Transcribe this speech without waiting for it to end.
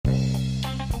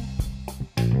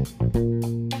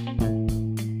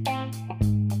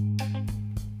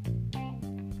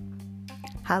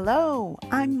Hello,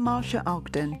 I'm Marsha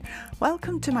Ogden.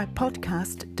 Welcome to my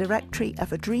podcast, Directory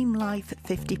of a Dream Life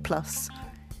 50 Plus.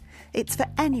 It's for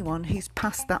anyone who's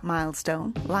passed that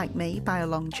milestone, like me, by a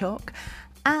long chalk,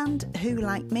 and who,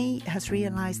 like me, has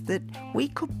realised that we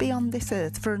could be on this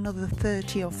earth for another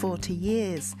 30 or 40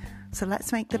 years. So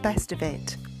let's make the best of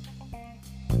it.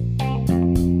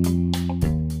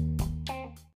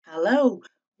 Hello,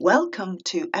 welcome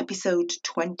to episode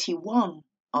 21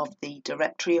 of the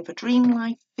Directory of a Dream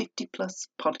Life 50 Plus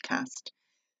podcast.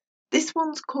 This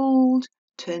one's called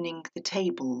Turning the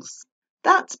Tables.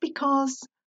 That's because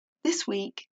this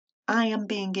week I am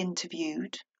being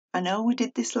interviewed. I know we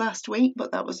did this last week,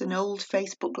 but that was an old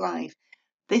Facebook Live.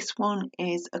 This one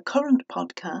is a current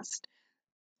podcast,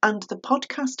 and the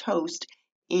podcast host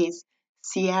is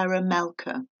Sierra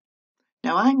Melker.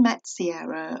 Now, I met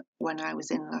Sierra when I was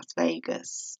in Las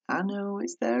Vegas. I know,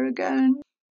 it's there again.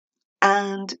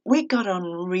 And we got on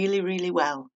really, really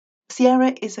well.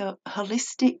 Sierra is a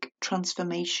holistic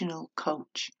transformational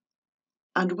coach.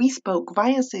 And we spoke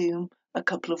via Zoom a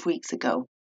couple of weeks ago.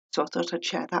 So I thought I'd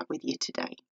share that with you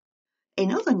today.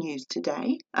 In other news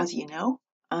today, as you know,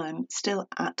 I'm still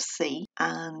at sea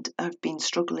and I've been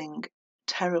struggling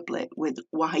terribly with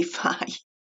Wi-Fi.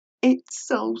 It's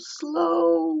so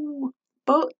slow.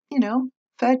 But,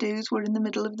 fair dues, we're in the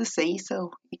middle of the sea,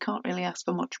 so you can't really ask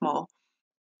for much more.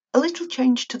 A little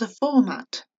change to the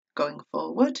format going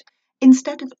forward.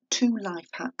 Instead of 2 life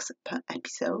hacks per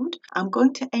episode, I'm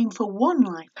going to aim for 1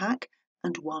 life hack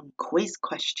and 1 quiz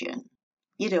question.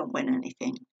 You don't win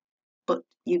anything, but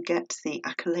you get the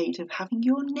accolade of having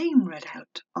your name read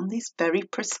out on this very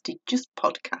prestigious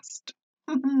podcast.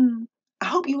 I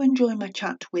hope you enjoy my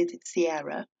chat with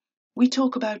Sierra. We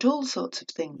talk about all sorts of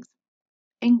things,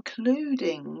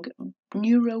 including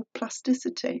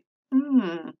neuroplasticity.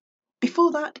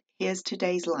 Before that, here's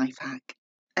today's life hack.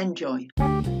 Enjoy.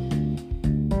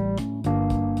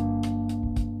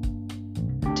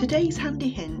 Today's handy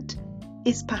hint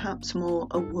is perhaps more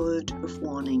a word of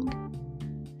warning.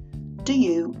 Do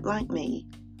you, like me,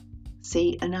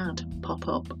 see an ad pop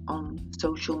up on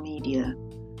social media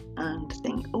and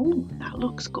think, oh, that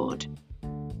looks good?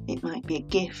 It might be a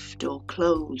gift or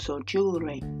clothes or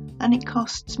jewellery, and it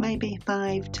costs maybe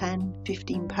 £5, £10,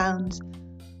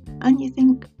 £15, and you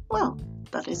think, well,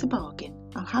 that is a bargain,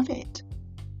 I'll have it.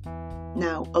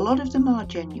 Now, a lot of them are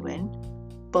genuine,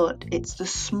 but it's the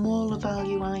smaller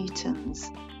value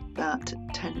items that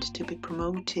tend to be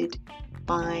promoted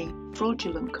by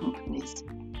fraudulent companies.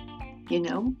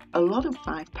 A lot of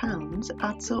 £5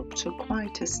 adds up to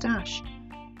quite a stash,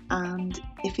 and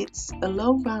if it's a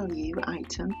low value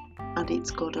item and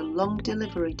it's got a long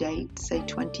delivery date, say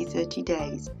 20-30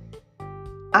 days,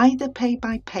 either pay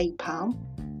by PayPal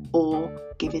or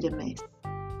give it a miss.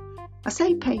 I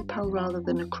say PayPal rather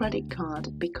than a credit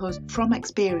card because from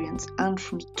experience and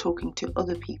from talking to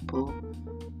other people,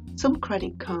 some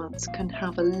credit cards can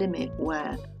have a limit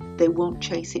where they won't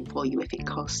chase it for you if it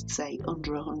costs, say,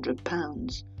 under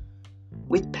 £100.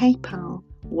 With PayPal,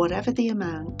 whatever the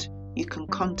amount, you can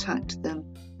contact them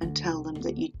and tell them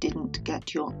that you didn't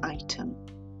get your item,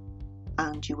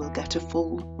 and you will get a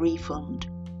full refund.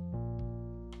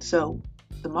 So,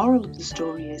 the moral of the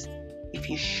story is, if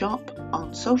you shop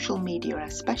on social media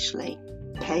especially,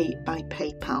 pay by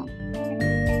PayPal.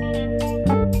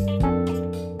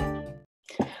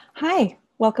 Hi,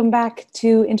 welcome back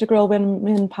to Integral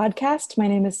Women Podcast. My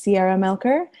name is Sierra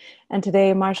Melker, and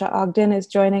today Marsha Ogden is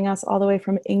joining us all the way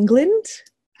from England.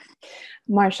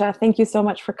 Marsha, thank you so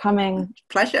much for coming.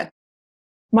 Pleasure.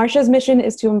 Marsha's mission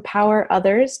is to empower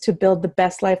others to build the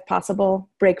best life possible,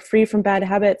 break free from bad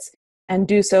habits, and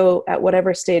do so at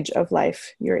whatever stage of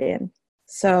life you're in.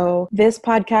 So this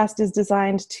podcast is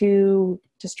designed to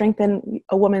strengthen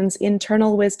a woman's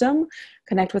internal wisdom,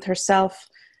 connect with herself,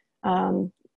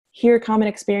 hear common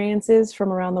experiences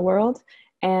from around the world,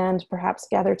 and perhaps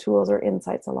gather tools or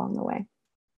insights along the way.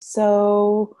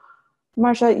 So,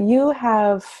 Marsha, you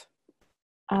have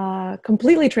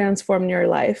completely transformed your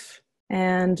life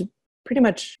and pretty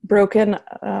much broken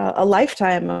a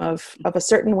lifetime of a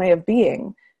certain way of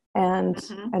being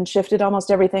and shifted almost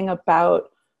everything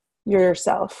about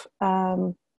yourself.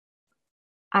 I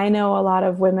know a lot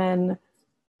of women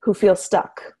who feel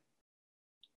stuck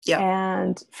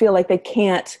and feel like they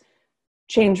can't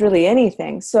change really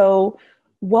anything. So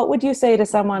what would you say to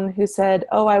someone who said,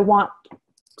 oh, I want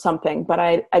something, but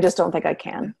I just don't think I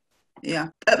can? Yeah.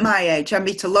 At my age, I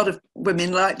meet a lot of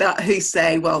women like that who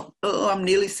say, well, I'm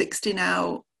nearly 60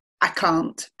 now. I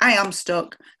can't. I am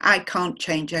stuck. I can't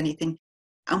change anything.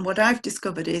 And what I've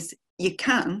discovered is you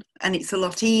can, and it's a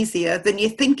lot easier than you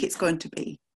think it's going to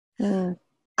be. Mm.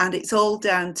 And it's all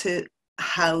down to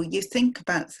how you think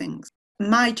about things.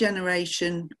 My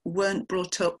generation weren't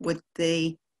brought up with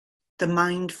the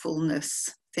mindfulness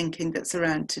thinking that's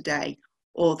around today,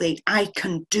 or the I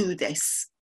can do this.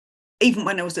 Even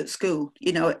when I was at school,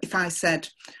 you know, if I said,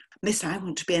 Miss, I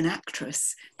want to be an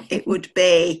actress, it would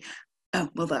be, oh,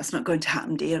 well, that's not going to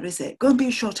happen, dear, is it? Go and be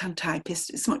a shorthand typist.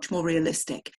 It's much more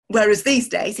realistic. Whereas these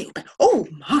days, it would be, oh,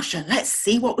 Marsha, let's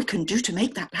see what we can do to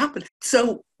make that happen.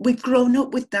 So we've grown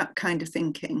up with that kind of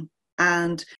thinking.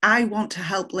 And I want to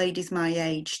help ladies my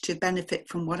age to benefit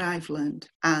from what I've learned.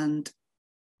 And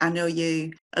I know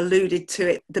you alluded to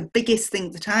it. The biggest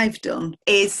thing that I've done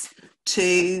is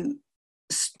to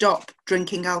stop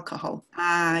drinking alcohol.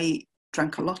 I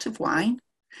drank a lot of wine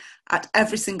at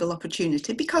every single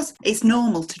opportunity because it's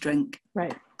normal to drink.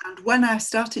 Right. And when I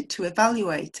started to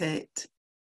evaluate it,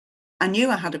 I knew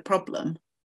I had a problem,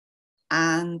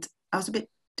 and I was a bit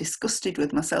disgusted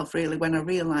with myself really when I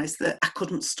realised that I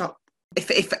couldn't stop.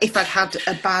 If I'd had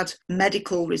a bad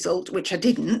medical result, which I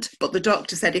didn't, but the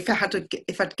doctor said if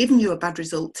I'd given you a bad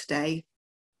result today,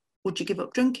 would you give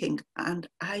up drinking? And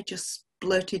I just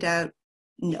blurted out,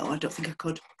 no, I don't think I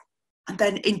could. And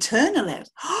then internally, I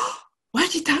was, oh, where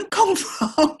did that come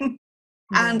from?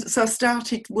 And so I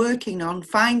started working on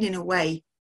finding a way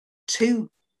to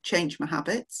change my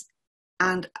habits.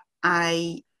 And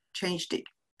I changed it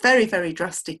very, very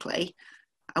drastically.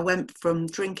 I went from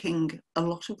drinking a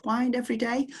lot of wine every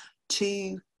day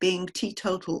to being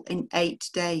teetotal in 8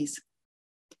 days.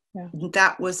 Yeah.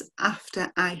 That was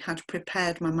after I had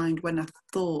prepared my mind when I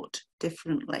thought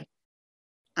differently.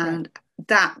 And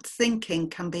that thinking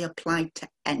can be applied to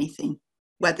anything,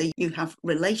 whether you have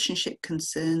relationship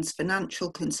concerns,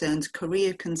 financial concerns,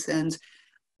 career concerns.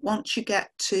 Once you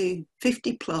get to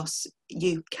 50 plus,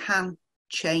 you can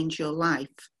change your life,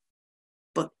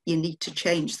 but you need to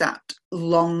change that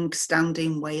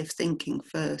long-standing way of thinking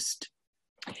first.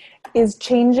 Is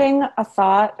changing a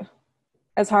thought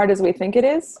as hard as we think it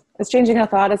is? Is changing a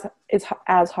thought is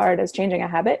as hard as changing a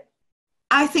habit?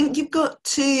 I think you've got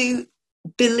to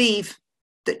believe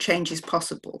that change is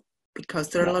possible, because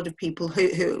there are a lot of people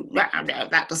who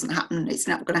that doesn't happen, it's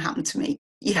not going to happen to me.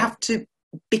 You have to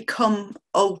become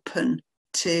open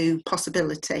to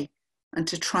possibility and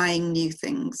to trying new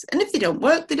things. And if they don't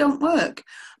work, they don't work.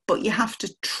 But you have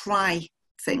to try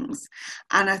things.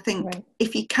 And I think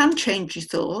if you can change your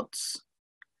thoughts,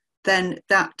 then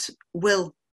that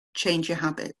will change your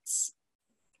habits.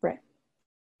 Right.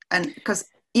 And because,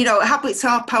 you know, habits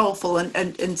are powerful,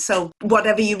 and so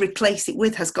whatever you replace it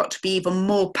with has got to be even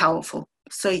more powerful.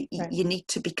 So you need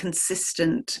to be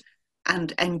consistent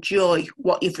and enjoy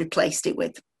what you've replaced it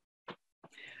with.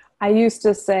 I used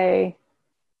to say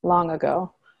long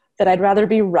ago that I'd rather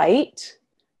be right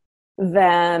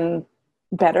than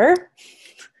better.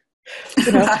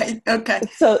 You know? Right, okay.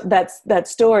 So that's that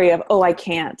story of, oh, I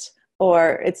can't,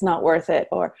 or it's not worth it,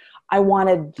 or I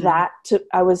wanted that to,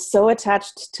 I was so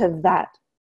attached to that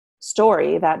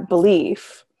story, that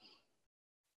belief,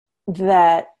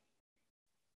 that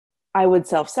I would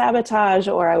self-sabotage,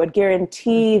 or I would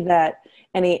guarantee that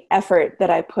any effort that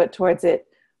I put towards it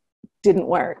didn't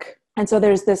work. And so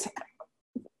there's this,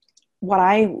 what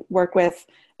I work with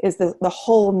is the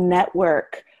whole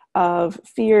network of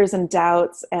fears and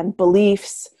doubts and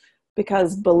beliefs,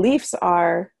 because beliefs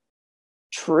are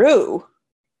true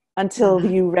until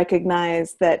you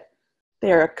recognize that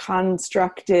they're a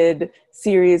constructed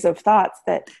series of thoughts,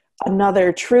 that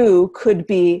another true could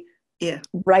be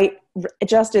right,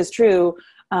 just as true,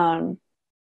 but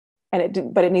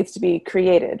it needs to be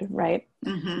created, right?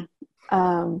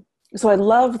 So I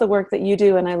love the work that you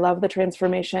do, and I love the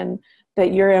transformation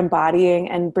that you're embodying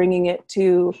and bringing it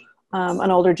to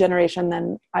an older generation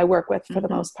than I work with for the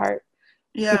most part.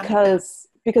 Because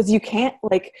you can't,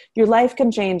 like, your life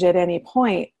can change at any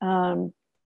point.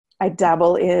 I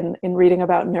dabble in reading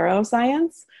about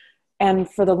neuroscience, and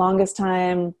for the longest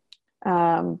time,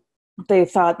 they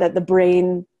thought that the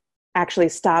brain actually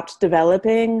stopped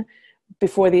developing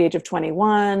before the age of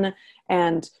 21,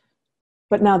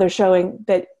 but now they're showing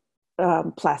that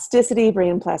plasticity,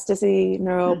 brain plasticity,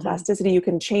 neuroplasticity, you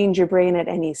can change your brain at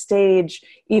any stage.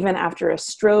 Even after a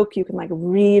stroke, you can like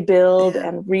rebuild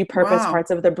and repurpose parts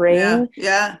of the brain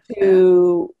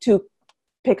to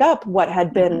pick up what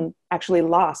had been actually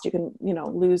lost. You can,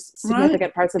 lose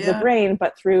significant parts of the brain,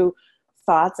 but through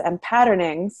thoughts and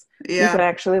patternings, you can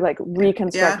actually like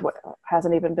reconstruct what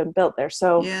hasn't even been built there.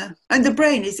 So and the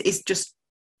brain is just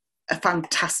a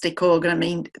fantastic organ. I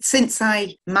mean, since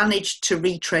I managed to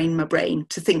retrain my brain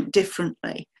to think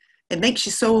differently, It makes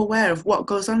you so aware of what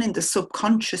goes on in the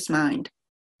subconscious mind,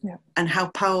 and how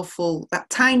powerful that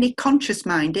tiny conscious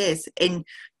mind is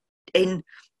in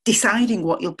deciding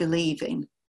what you'll believe in.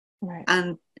 Right.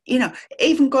 And, you know,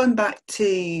 even going back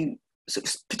to,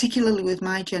 particularly with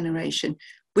my generation,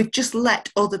 we've just let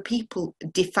other people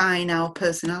define our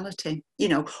personality. You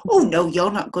know, oh no,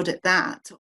 you're not good at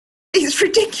that. It's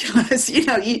ridiculous. You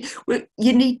know,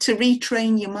 you need to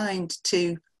retrain your mind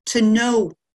to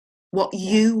know what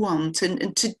you want,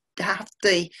 and to have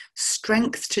the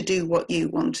strength to do what you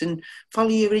want and follow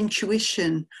your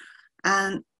intuition.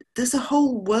 And there's a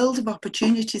whole world of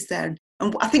opportunities there.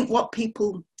 And I think what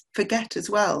people forget as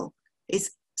well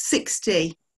is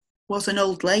 60 was an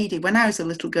old lady. When I was a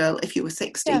little girl, if you were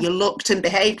 60, you looked and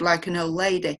behaved like an old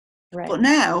lady. Right. But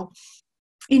now,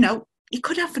 you know, you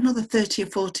could have another 30 or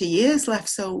 40 years left.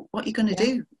 So what are you going to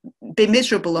do? Be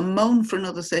miserable and moan for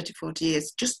another 30, 40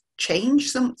 years? Just change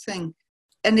something.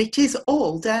 And it is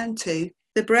all down to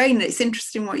the brain. It's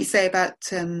interesting what you say about,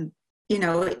 you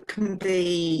know, it can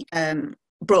be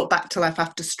brought back to life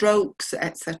after strokes,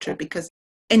 etc. Because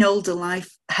in older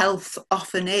life, health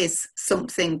often is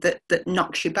something that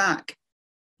knocks you back.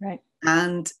 Right.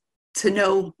 And to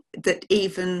know that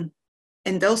even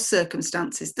in those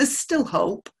circumstances, there's still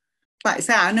hope. Like I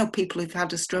say, I know people who've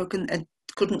had a stroke and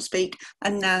couldn't speak,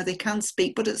 and now they can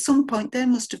speak. But at some point, they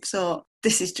must have thought,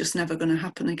 this is just never going to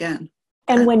happen again.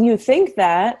 And when you think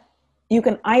that, you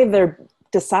can either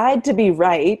decide to be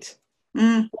right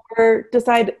or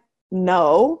decide,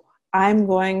 no, I'm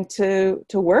going to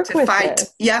work to with fight.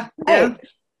 this. Yeah. Right.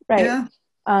 Yeah.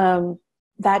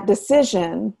 That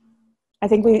decision, I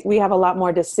think we have a lot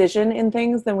more decision in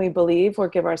things than we believe or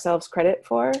give ourselves credit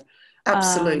for.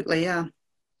 Absolutely, yeah.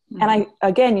 And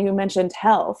again, you mentioned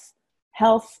health.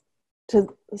 Health,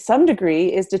 to some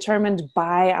degree, is determined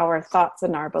by our thoughts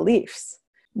and our beliefs.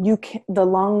 You can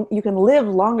live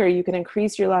longer. You can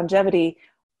increase your longevity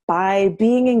by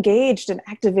being engaged and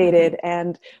activated.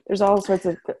 And there's all sorts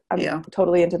of. I'm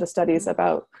totally into the studies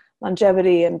about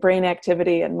longevity and brain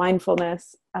activity and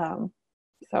mindfulness. So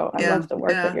I love the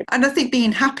work that you're doing. And I think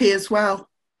being happy as well.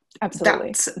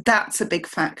 Absolutely, that's a big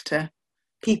factor.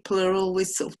 People are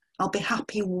always sort of, I'll be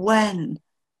happy when,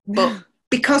 but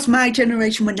because my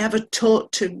generation were never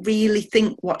taught to really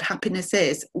think what happiness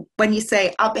is. When you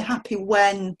say, I'll be happy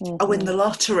when I win the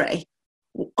lottery.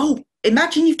 Oh,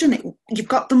 imagine you've done it. You've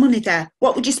got the money there.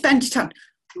 What would you spend it on?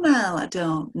 Well, I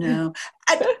don't know.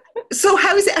 So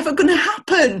how is it ever going to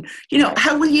happen? You know,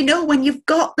 how will you know when you've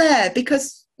got there?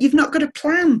 Because you've not got a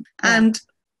plan. And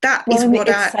that is what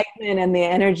the excitement and the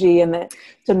energy and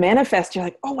to manifest, you're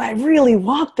like, oh, I really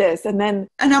want this. And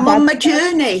I'm on my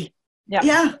journey.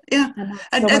 Yeah.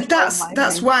 And so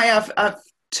that's why I've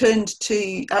turned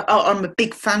to, I'm a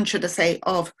big fan, should I say,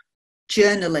 of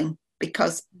journaling,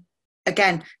 because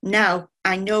again, now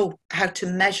I know how to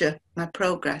measure my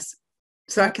progress.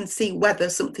 So I can see whether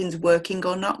something's working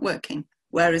or not working.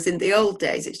 Whereas in the old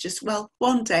days, it's just, well,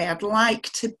 one day I'd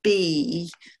like to be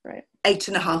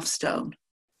 8.5 stone.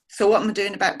 So what am I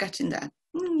doing about getting there?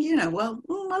 You know, well,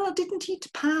 I didn't eat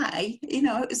pie. You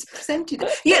know, it was presented.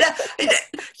 Yeah,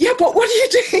 but what do you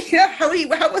do? How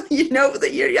will you know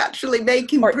that you're actually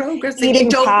making progress? Eating and you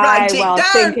don't pie write it while down.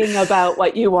 thinking about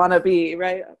what you want to be,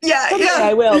 right? Someday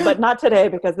I will, but not today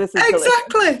because this is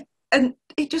exactly. Delicious. And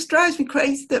it just drives me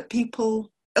crazy that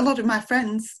people, a lot of my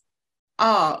friends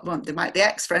they might be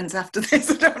ex-friends after this,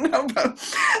 I don't know, but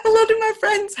a lot of my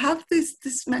friends have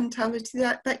this mentality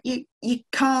that you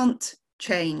can't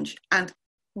change, and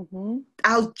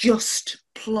I'll just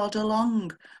plod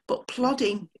along. But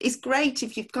plodding is great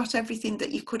if you've got everything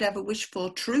that you could ever wish for,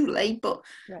 truly, but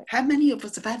how many of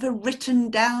us have ever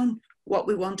written down what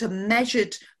we want and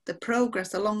measured the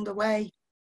progress along the way?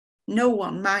 No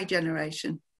one, my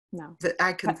generation, that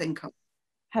I can think of.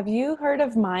 Have you heard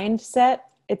of mindset?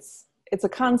 It's a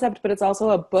concept, but it's also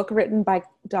a book written by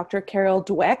Dr. Carol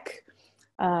Dweck.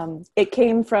 It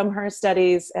came from her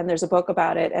studies, and there's a book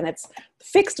about it, and it's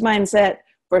fixed mindset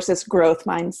versus growth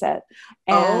mindset.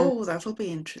 And that'll be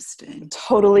interesting.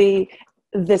 Totally,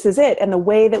 this is it. And the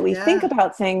way that we think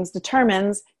about things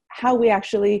determines how we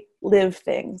actually live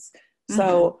things.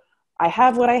 So I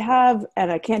have what I have,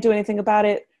 and I can't do anything about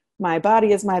it. My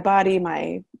body is my body.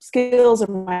 My skills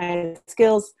are my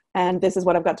skills. And this is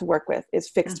what I've got to work with, is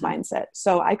fixed mindset.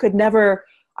 So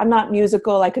I'm not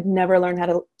musical. I could never learn how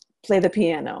to play the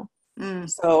piano.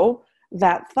 So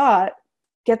that thought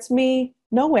gets me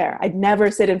nowhere. I'd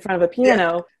never sit in front of a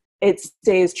piano. It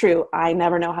stays true. I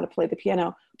never know how to play the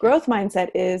piano. Growth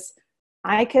mindset is,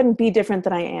 I can be different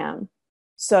than I am.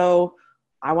 So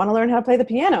I want to learn how to play the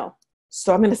piano.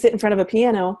 So I'm going to sit in front of a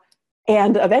piano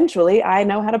And eventually I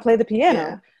know how to play the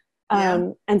piano.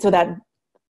 And so that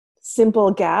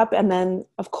simple gap. And then,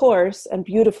 of course, and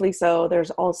beautifully so,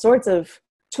 there's all sorts of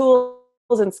tools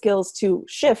and skills to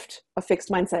shift a fixed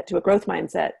mindset to a growth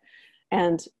mindset.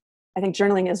 And I think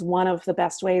journaling is one of the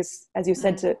best ways, as you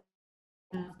said,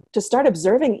 to start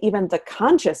observing even the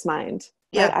conscious mind.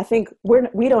 Right? I think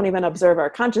we don't even observe our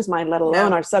conscious mind, let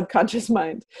alone our subconscious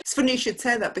mind. It's funny you should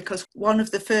say that, because one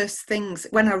of the first things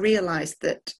when I realised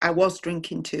that I was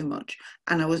drinking too much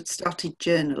and I started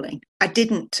journaling, I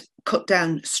didn't cut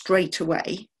down straight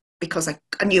away because I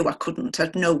knew I couldn't. I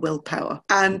had no willpower.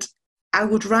 And I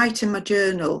would write in my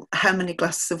journal how many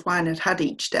glasses of wine I'd had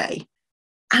each day.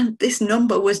 And this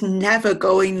number was never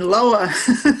going lower.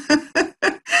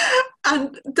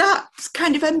 And that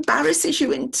kind of embarrasses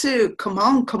you into, come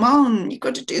on, you've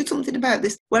got to do something about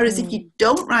this. Whereas if you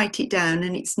don't write it down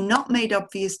and it's not made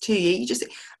obvious to you, you just say,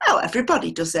 oh,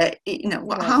 everybody does it.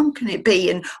 What harm can it be?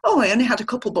 And, oh, I only had a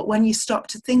couple. But when you stop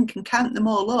to think and count them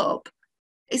all up,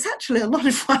 it's actually a lot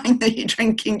of wine that you're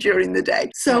drinking during the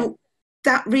day. So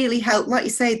that really helped. Like you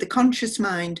say, the conscious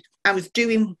mind, I was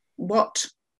doing what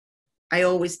I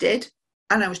always did,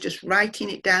 and I was just writing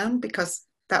it down because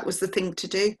that was the thing to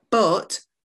do. But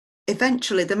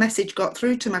eventually the message got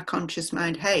through to my conscious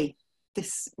mind, hey,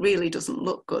 this really doesn't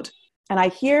look good. And I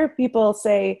hear people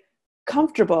say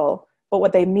comfortable, but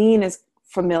what they mean is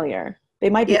familiar. They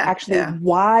might be actually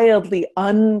wildly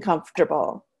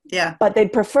uncomfortable. Yeah. But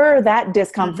they'd prefer that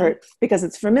discomfort because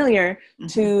it's familiar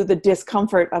to the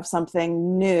discomfort of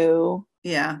something new.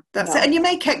 Yeah, that's it. And you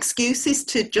make excuses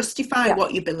to justify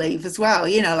what you believe as well.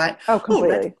 Like,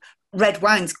 completely. Red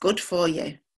wine's good for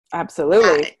you.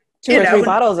 Absolutely. 2 or 3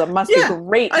 bottles, it must be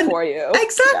great for you.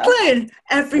 Exactly.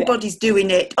 Everybody's doing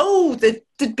it. Oh,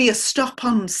 there'd be a stop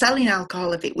on selling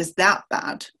alcohol if it was that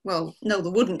bad. Well, no,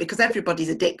 there wouldn't, because everybody's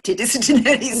addicted, isn't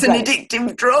it? It's an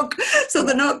addictive drug. So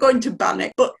they're not going to ban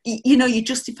it. But, you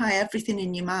justify everything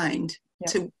in your mind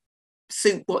to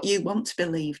suit what you want to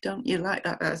believe, don't you? Like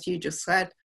that, as you just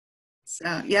said.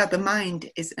 So, the mind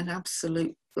is an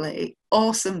absolutely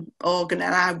awesome organ.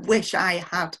 And I wish I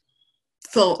had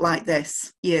thought like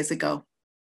this years ago,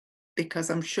 because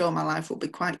I'm sure my life will be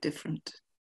quite different.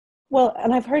 Well,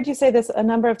 and I've heard you say this a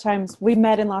number of times. We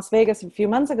met in Las Vegas a few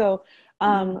months ago,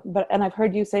 and I've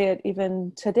heard you say it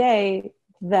even today,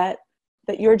 that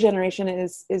your generation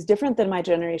is different than my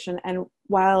generation. And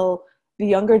while the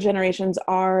younger generations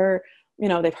are,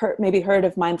 they've maybe heard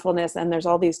of mindfulness and there's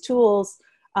all these tools,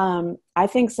 I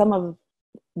think some of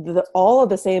all of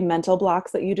the same mental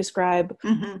blocks that you describe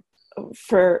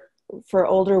for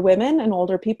older women and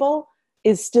older people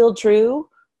is still true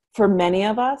for many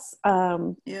of us.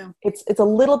 It's a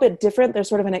little bit different. There's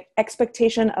sort of an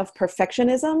expectation of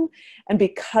perfectionism. And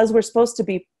because we're supposed to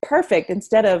be perfect,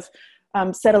 instead of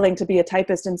settling to be a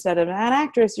typist instead of an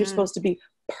actress, you're supposed to be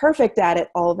perfect at it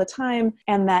all the time.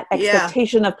 And that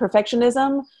expectation of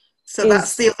perfectionism so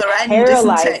that's the other end,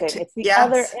 paralyzing. Isn't it? It's the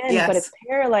other end, but it's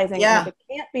paralyzing. And if it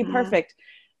can't be perfect,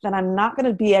 then I'm not going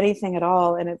to be anything at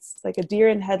all. And it's like a deer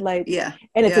in headlights. Yeah.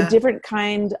 And it's a different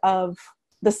kind of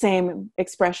the same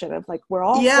expression of like, we're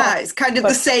all stuck, it's kind of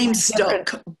the same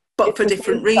stuck, but for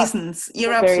different reasons.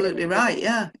 You're absolutely right.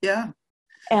 Yeah.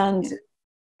 And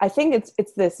I think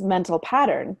it's this mental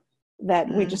pattern that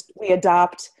we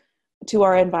adopt to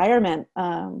our environment.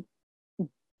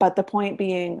 But the point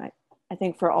being, I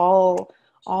think for all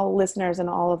listeners and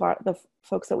all of the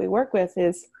folks that we work with,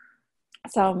 is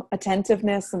some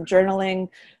attentiveness, some journaling,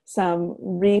 some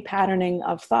repatterning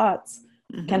of thoughts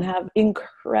can have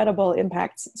incredible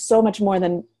impacts, so much more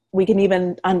than we can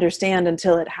even understand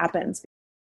until it happens.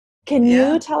 Can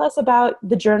you tell us about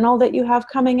the journal that you have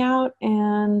coming out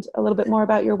and a little bit more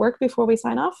about your work before we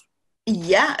sign off?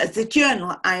 Yeah, the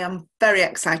journal I am very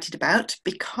excited about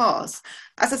because,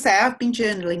 as I say, I've been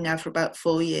journaling now for about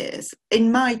 4 years.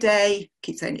 In my day,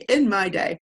 today's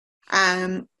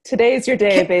your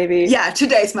day, baby. Yeah,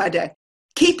 today's my day.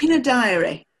 Keeping a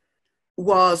diary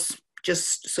was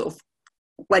just sort of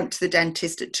went to the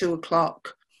dentist at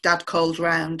 2:00. Dad called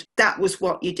round. That was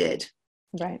what you did.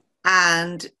 Right.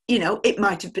 And, it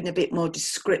might have been a bit more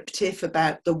descriptive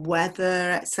about the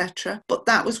weather, etc. But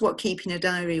that was what keeping a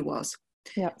diary was.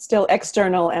 Yeah, still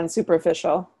external and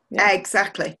superficial. Yeah.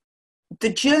 Exactly.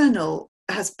 The journal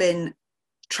has been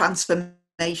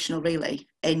transformational, really,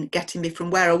 in getting me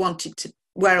from where I was to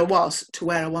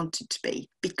where I wanted to be,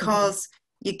 because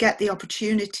you get the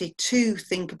opportunity to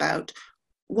think about,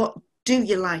 what do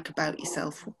you like about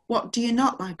yourself? What do you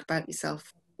not like about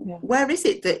yourself? Yeah. Where is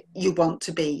it that you want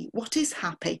to be? What is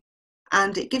happy?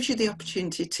 And it gives you the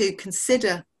opportunity to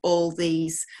consider all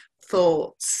these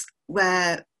thoughts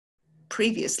where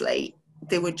previously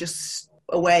they were just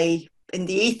away in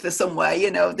the ether somewhere,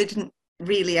 you know, they didn't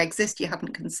really exist, you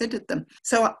hadn't considered them.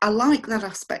 So I like that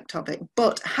aspect of it.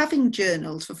 But having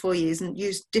journals for 4 years and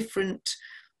used different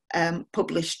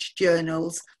published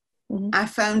journals, I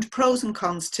found pros and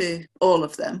cons to all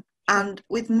of them. And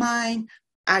with mine,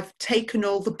 I've taken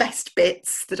all the best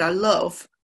bits that I love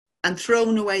and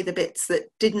thrown away the bits that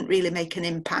didn't really make an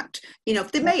impact. You know,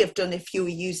 they may have done if you were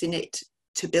using it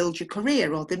to build your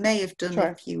career, or they may have done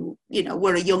if you know,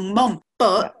 were a young mum.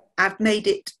 But I've made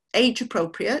it age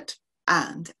appropriate,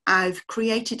 and I've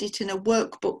created it in a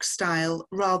workbook style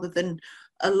rather than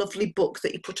a lovely book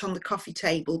that you put on the coffee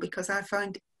table, because I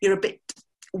find you're a bit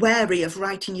wary of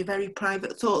writing your very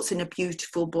private thoughts in a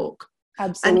beautiful book.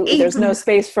 Absolutely. There's no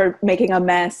space for making a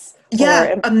mess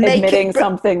or admitting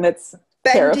something that's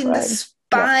bending terrifying. The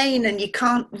spine, and you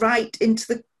can't write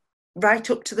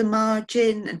up to the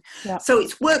margin. And so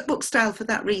it's workbook style for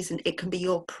that reason. It can be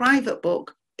your private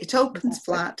book. It opens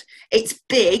flat. It's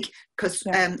big because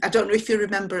I don't know if you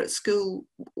remember at school,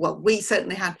 well, we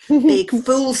certainly had big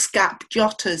foolscap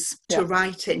jotters to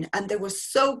write in, and they were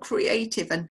so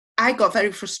creative. And I got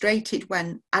very frustrated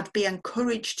when I'd be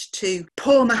encouraged to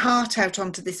pour my heart out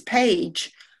onto this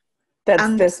page.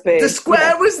 That's this big. The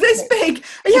square was this big.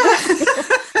 Yeah.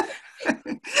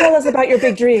 Tell us about your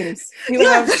big dreams. You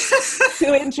have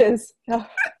 2 inches.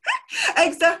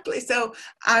 Exactly. So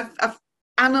I've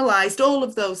analysed all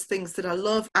of those things that I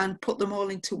love and put them all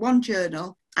into one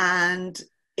journal, and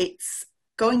it's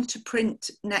going to print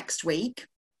next week.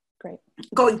 Great.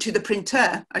 Going to the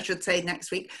printer, I should say,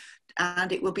 next week,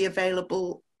 and it will be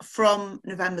available from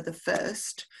November the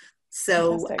 1st.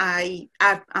 So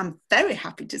I'm very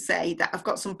happy to say that I've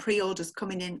got some pre-orders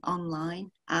coming in online,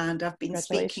 and I've been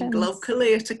speaking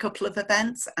locally at a couple of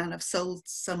events, and I've sold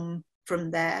some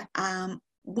from there.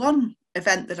 One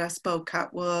event that I spoke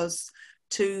at was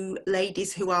to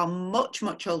ladies who are much,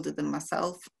 much older than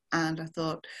myself, and I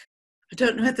thought, I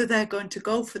don't know whether they're going to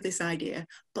go for this idea,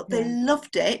 but they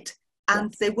loved it.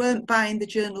 And they weren't buying the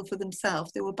journal for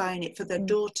themselves, they were buying it for their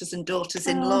daughters and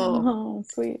daughters-in-law. Oh,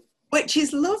 sweet. Which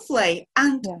is lovely.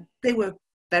 And they were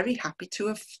very happy to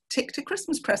have ticked a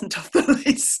Christmas present off the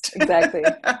list. Exactly.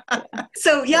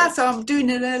 So I'm doing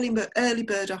an early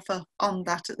bird offer on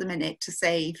that at the minute to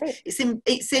save. Great.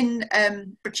 It's in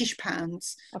British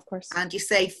pounds. Of course. And you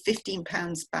save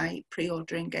 £15 by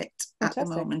pre-ordering it at the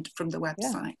moment from the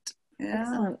website. Yeah.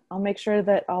 Excellent. I'll make sure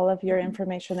that all of your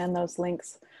information and those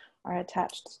links are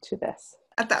attached to this.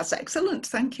 That's excellent.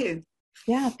 Thank you.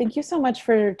 Yeah, thank you so much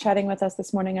for chatting with us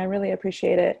this morning. I really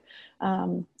appreciate it.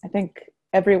 I think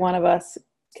every one of us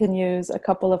can use a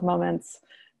couple of moments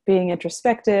being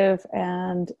introspective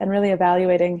and really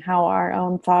evaluating how our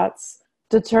own thoughts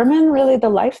determine really the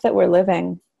life that we're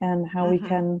living, and how we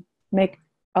can make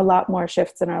a lot more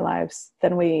shifts in our lives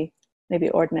than we maybe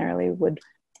ordinarily would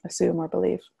assume or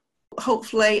believe.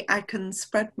 Hopefully I can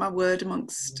spread my word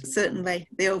amongst certainly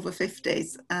the over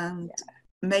 50s and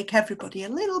make everybody a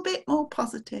little bit more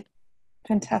positive.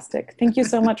 Fantastic. Thank you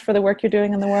so much for the work you're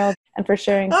doing in the world and for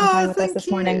sharing some time with us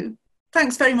this morning.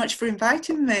 Thanks very much for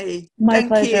inviting me. My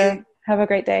pleasure. Have a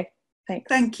great day. Thanks.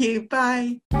 Thank you.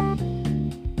 Bye.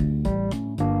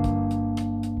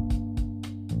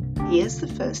 Here's the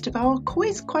first of our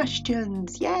quiz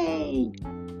questions. Yay!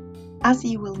 As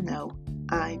you will know,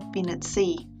 I've been at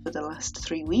sea for the last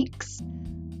 3 weeks,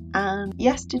 and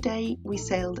yesterday we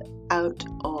sailed out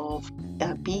of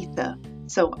Ibiza.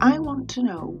 So I want to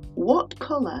know, what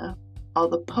colour are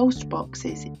the post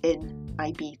boxes in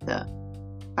Ibiza?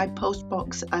 By post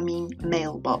box, I mean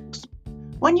mailbox.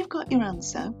 When you've got your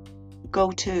answer,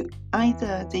 go to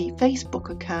either the Facebook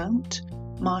account,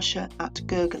 Marsha at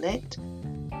Gurglit,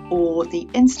 or the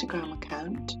Instagram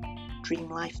account,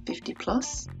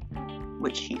 DreamLife50+,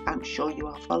 which I'm sure you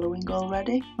are following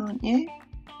already, aren't you?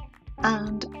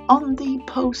 And on the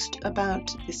post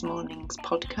about this morning's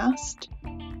podcast,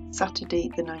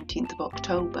 Saturday the 19th of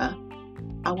October,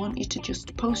 I want you to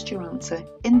just post your answer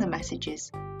in the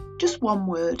messages. Just one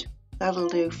word, that'll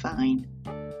do fine.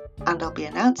 And I'll be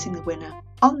announcing the winner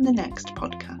on the next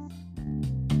podcast.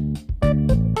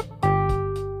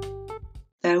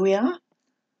 There we are.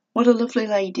 What a lovely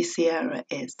lady Sierra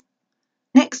is.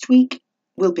 Next week,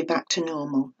 we'll be back to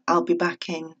normal. I'll be back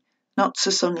in not so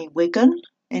sunny Wigan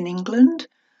in England.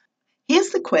 Here's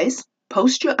the quiz.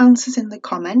 Post your answers in the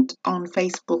comment on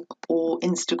Facebook or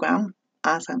Instagram,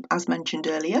 as mentioned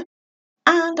earlier,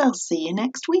 and I'll see you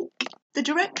next week. The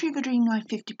Directory of a Dream Life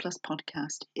 50+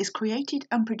 podcast is created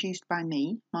and produced by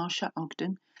me, Marsha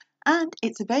Ogden, and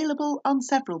it's available on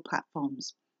several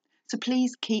platforms, so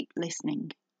please keep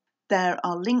listening. There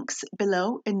are links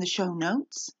below in the show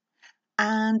notes,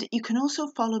 And you can also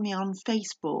follow me on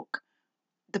Facebook.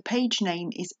 The page name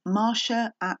is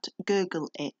Marsha at Google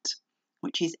It,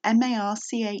 which is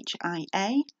MARCHIA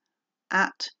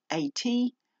at AT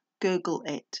Google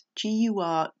It,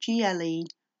 GURGLEIT.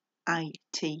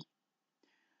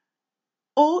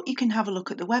 Or you can have a look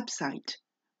at the website,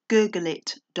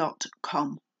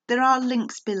 googleit.com. There are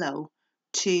links below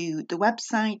to the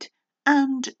website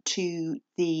and to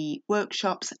the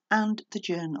workshops and the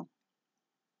journal.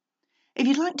 If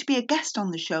you'd like to be a guest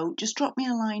on the show, just drop me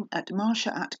a line at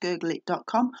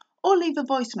marsha@googleit.com or leave a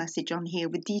voice message on here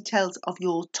with details of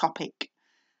your topic.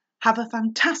 Have a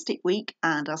fantastic week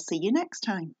and I'll see you next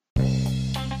time.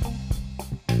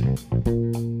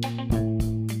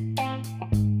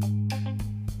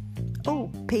 Oh,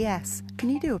 PS. Can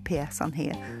you do a PS on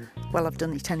here? Well, I've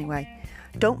done it anyway.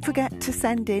 Don't forget to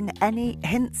send in any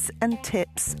hints and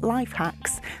tips, life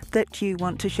hacks that you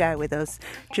want to share with us.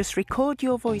 Just record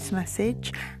your voice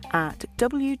message at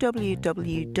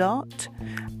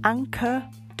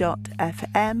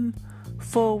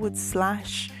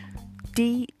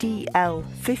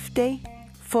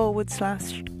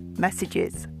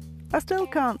I still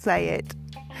can't say it.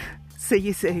 See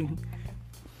you soon.